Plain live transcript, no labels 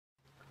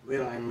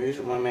Real Life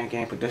Music, One Man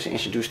Gang Production,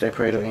 introduced that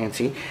Prado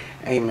NT.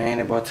 Hey man,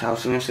 that boy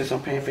talks to them since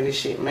I'm paying for this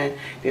shit, man.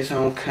 This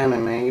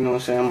homecoming, man. You know what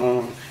I'm saying? I'm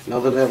on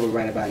another level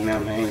right about now,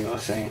 man. You know what I'm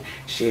saying?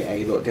 Shit,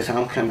 hey, look, this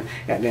homecoming.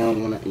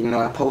 Goddamn, when you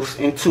know, I post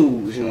in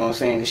twos, you know what I'm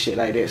saying? And shit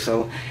like that.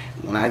 So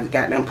when I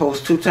got them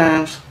post 2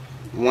 times,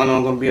 one of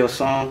them gonna be a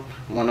song,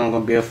 one of them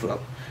gonna be a flow.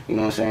 You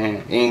know what I'm saying?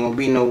 It ain't gonna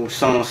be no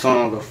song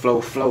or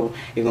flow.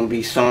 It gonna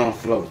be song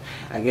flow.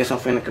 I guess I'm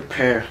finna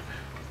compare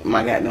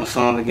my goddamn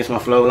song against my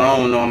flows. I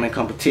don't know, I'm in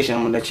competition.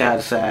 I'm gonna let y'all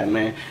decide,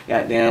 man.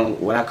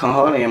 Goddamn, what I come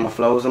hard in my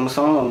flows and my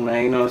song,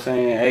 man. You know what I'm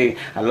saying? Hey,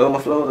 I love my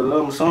flows, I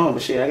love my song,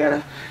 but shit, I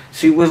gotta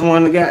see which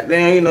one the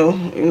goddamn, you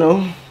know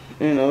how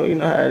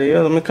it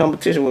is. I'm in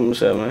competition with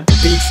myself, man.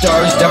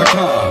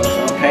 BeatStars.com.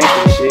 So I'm paying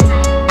for this shit. So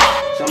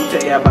I'm gonna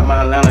tell y'all about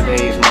my Atlanta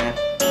days, man.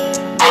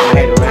 I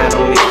had to ride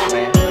on niggas,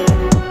 man.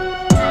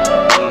 You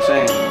know what I'm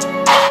saying?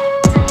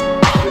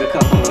 Really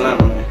come from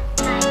Atlanta, man.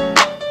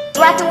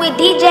 Rockin' with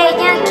DJ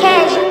Young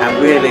Cash. I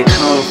really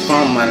come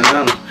from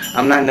Atlanta.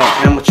 I'm not no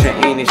amateur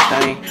in this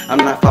thing. I'm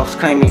not false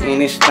claiming in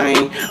this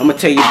thing. I'ma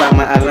tell you about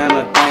my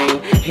Atlanta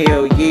thing.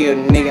 Hell yeah,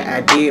 nigga,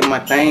 I did my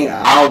thing.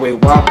 I always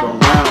walk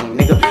around,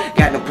 nigga.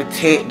 Got them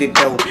protected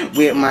though,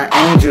 with my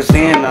angels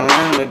in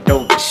Atlanta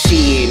though.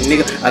 Shit,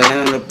 nigga,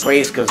 Atlanta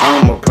praise, cause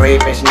I'm a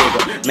brave ass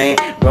nigga. Man,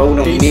 roll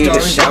them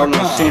niggas, shout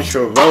on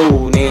Central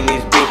Road in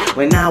this bitch.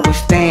 When I was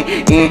staying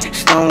in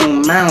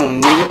Stone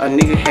Mountain, nigga, a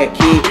nigga had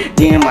kid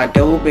in my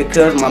door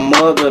because my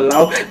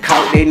mother-in-law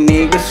caught that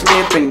nigga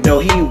slipping though.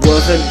 He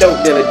was a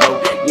dope dealer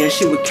though. Yeah,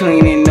 she was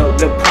cleaning up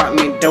the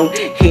apartment though.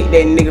 Hit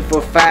that nigga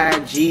for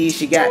 5G.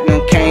 She got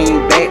them,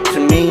 came back to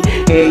me.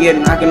 Hell yeah,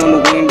 knocking on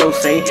the window,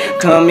 say,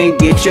 come and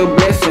get your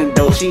blessing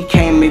though. She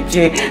came and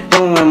just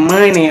throwing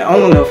money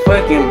on the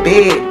fucking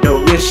bed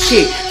though. Real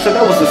shit. So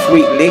that was a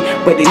sweet lick.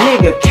 But the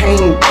nigga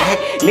came back.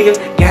 Nigga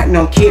got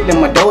them kid in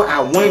my door. I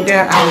went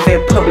there, I was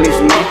at Publix,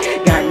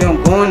 man. Got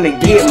them going to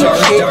get my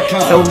shit.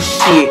 So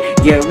shit,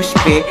 yeah,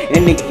 respect.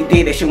 And nigga, he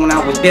did that shit when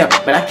I was there.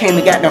 But I came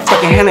and got them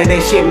fucking handle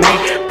that shit,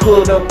 man.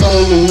 Pulled up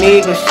on the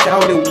nigga,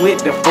 shouted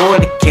with the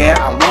 40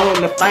 cal. I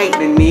wanted to fight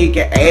the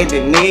nigga, and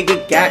the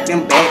nigga got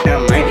them back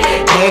down, man.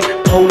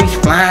 Had police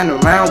flying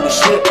around, we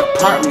shut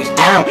apartments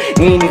down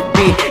in this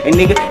bitch. And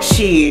nigga,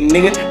 shit,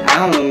 nigga,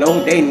 I don't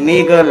know, that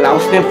nigga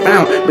lost and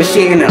found. But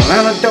shit, in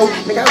Atlanta though,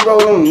 nigga, I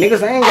roll on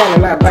niggas, I ain't got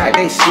a lot about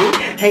that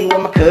shit. Hang with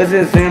my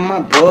cousins and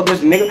my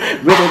brothers, nigga,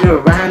 ready to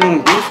ride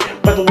on this.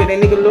 Fucking with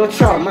that nigga Lil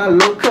Chalk, my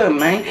little cut,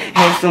 man.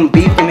 Had some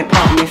beef in the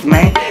apartments,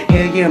 man.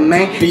 Hell yeah,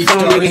 man. Some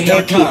nigga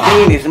had kicked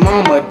in his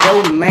mama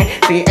dope, man.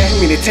 So he asked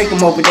me to take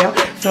him over there.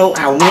 So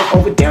I went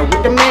over there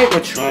with the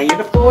Megatron. Yeah,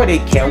 the 40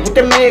 cal with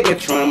the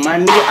Megatron. My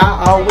nigga,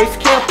 I always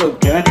kept a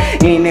gun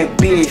in that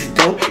bitch,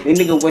 though. The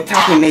nigga was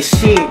talking that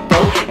shit,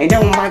 though. And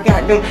then when I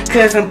got them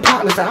cousin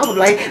partners, I was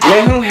like,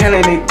 let him handle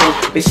it,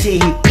 though. But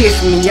shit, he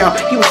pissed me off.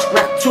 He was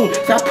strapped too,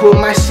 so I pulled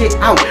my shit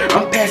out.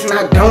 I'm passing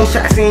out dome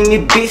shots in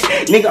this bitch.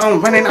 Nigga,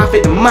 I'm running off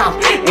at the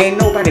mouth. Ain't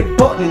nobody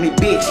bucking me,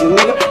 bitch,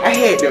 nigga. I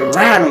had to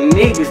ride on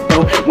niggas,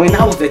 though. When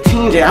I was a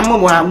teenager, I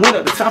remember I went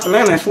up to South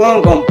Atlanta and swore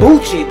I'm gonna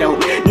boot shit, though.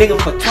 Nigga,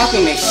 for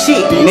talking that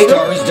shit, nigga.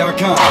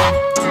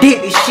 BeatStars.com.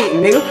 Did this shit,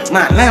 nigga,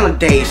 my Atlanta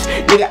days.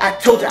 Nigga, I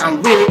told you I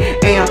really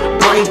am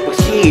brave, but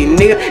shit,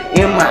 nigga,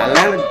 in my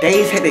Atlanta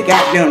days, had to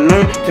goddamn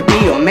learn to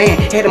be a man.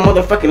 Had to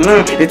motherfucking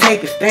learn to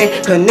take a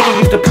stand, cause nigga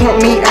used to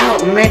pump me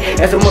out, man,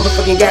 as a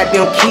motherfucking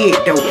goddamn kid,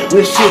 though.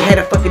 Real shit, had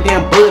a fucking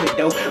damn bullet,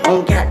 though,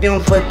 on goddamn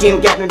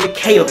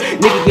Decatur.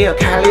 Nigga, yeah,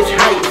 College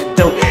Heights,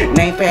 though.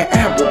 Name Fat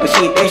Apple, but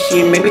shit, that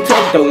shit made me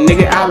tough, though.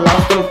 Nigga, I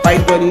lost them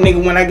fights, but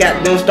nigga, when I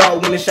got them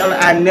start winning shot,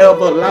 I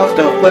never lost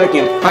a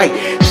fucking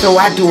fight. So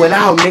I do it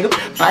all, nigga.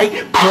 Fight,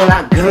 pull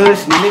out guns,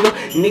 nigga.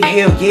 Nigga,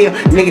 hell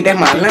yeah. Nigga, that's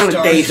my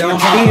Atlanta days. And I'm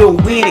still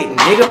with it,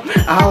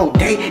 nigga. All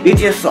day, it's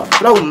just a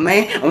flow,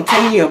 man. I'm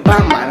telling you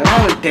about my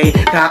Atlanta days.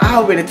 Cause I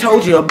already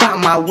told you about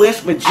my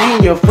West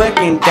Virginia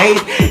fucking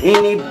days.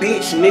 In this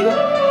bitch, nigga.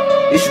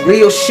 It's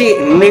real shit,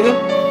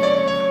 nigga.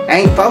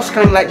 I ain't false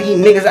claiming like these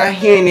niggas out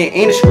here in the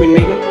industry,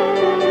 nigga.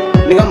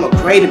 Nigga, I'm a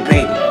greater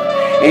baby.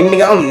 And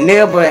nigga, I'm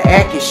never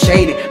acting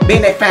shady.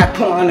 Been that 5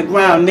 point on the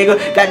ground, nigga.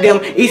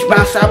 Goddamn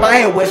eastbound, southbound,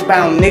 and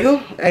westbound,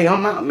 nigga. Hey,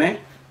 I'm out, man.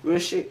 Real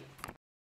shit.